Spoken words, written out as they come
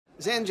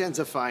Zangen's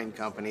a fine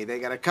company. They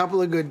got a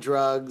couple of good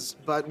drugs,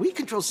 but we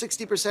control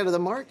 60% of the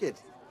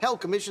market. Hell,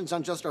 commissions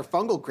on just our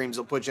fungal creams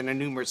will put you in a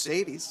new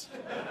Mercedes.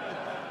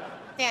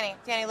 Danny,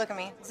 look at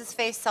me. Does this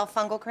face sell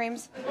fungal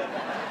creams?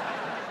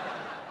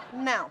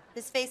 No,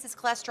 this face is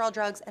cholesterol,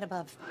 drugs, and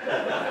above.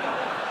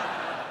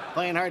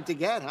 Playing hard to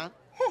get, huh?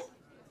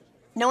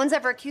 No one's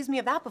ever accused me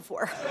of that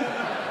before.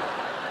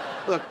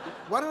 Look,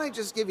 why don't I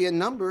just give you a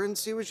number and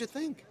see what you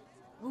think?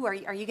 Ooh, are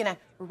you gonna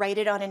write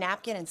it on a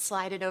napkin and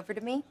slide it over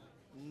to me?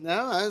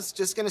 No, I was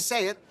just gonna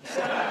say it.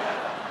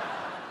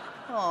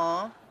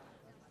 Aw.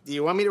 Do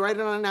you want me to write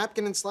it on a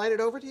napkin and slide it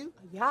over to you?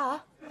 Yeah.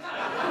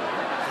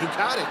 You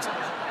got it.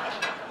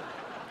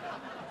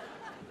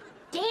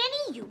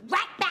 Danny, you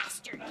rat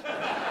bastard!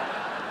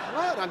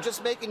 What? I'm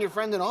just making your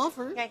friend an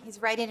offer. Yeah,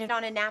 he's writing it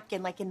on a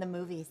napkin like in the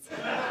movies.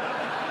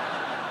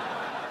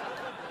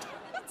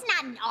 That's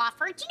not an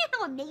offer. Do you know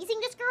how amazing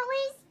this girl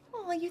is?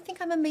 Oh, you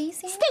think I'm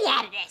amazing? Stay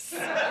out of this.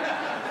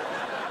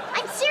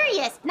 I'm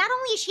serious. Not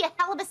only is she a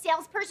hell of a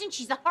salesperson,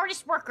 she's the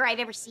hardest worker I've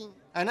ever seen.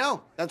 I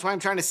know. That's why I'm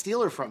trying to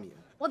steal her from you.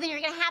 Well, then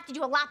you're gonna have to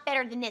do a lot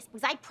better than this,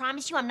 because I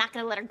promise you I'm not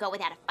gonna let her go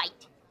without a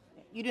fight.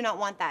 You do not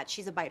want that.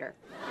 She's a biter.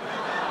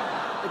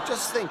 But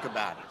just think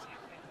about it.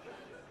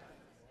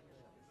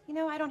 You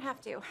know, I don't have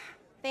to.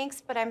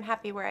 Thanks, but I'm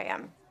happy where I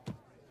am.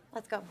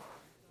 Let's go.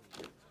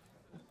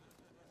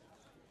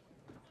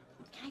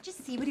 Can I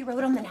just see what he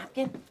wrote on the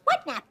napkin?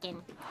 What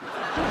napkin?